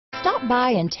Stop by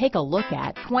and take a look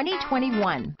at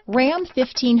 2021 Ram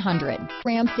 1500.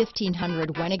 Ram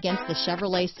 1500 went against the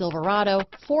Chevrolet Silverado,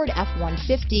 Ford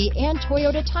F-150, and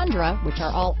Toyota Tundra, which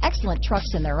are all excellent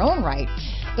trucks in their own right.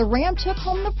 The Ram took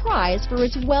home the prize for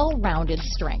its well-rounded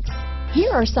strengths.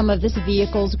 Here are some of this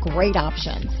vehicle's great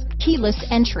options: keyless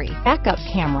entry, backup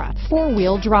camera,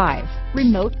 four-wheel drive,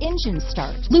 remote engine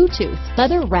start, Bluetooth,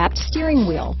 leather-wrapped steering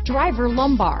wheel, driver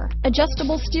lumbar,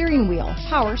 adjustable steering wheel,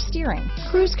 power steering,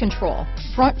 cruise control,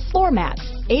 front floor mats,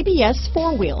 ABS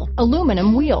four-wheel,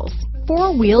 aluminum wheels,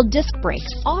 four-wheel disc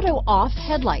brakes, auto-off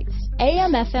headlights,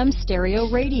 AM/FM stereo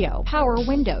radio, power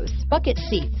windows, bucket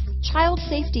seats, child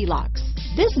safety locks.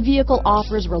 This vehicle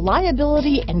offers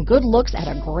reliability and good looks at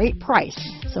a great price.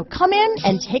 So come in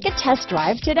and take a test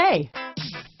drive today.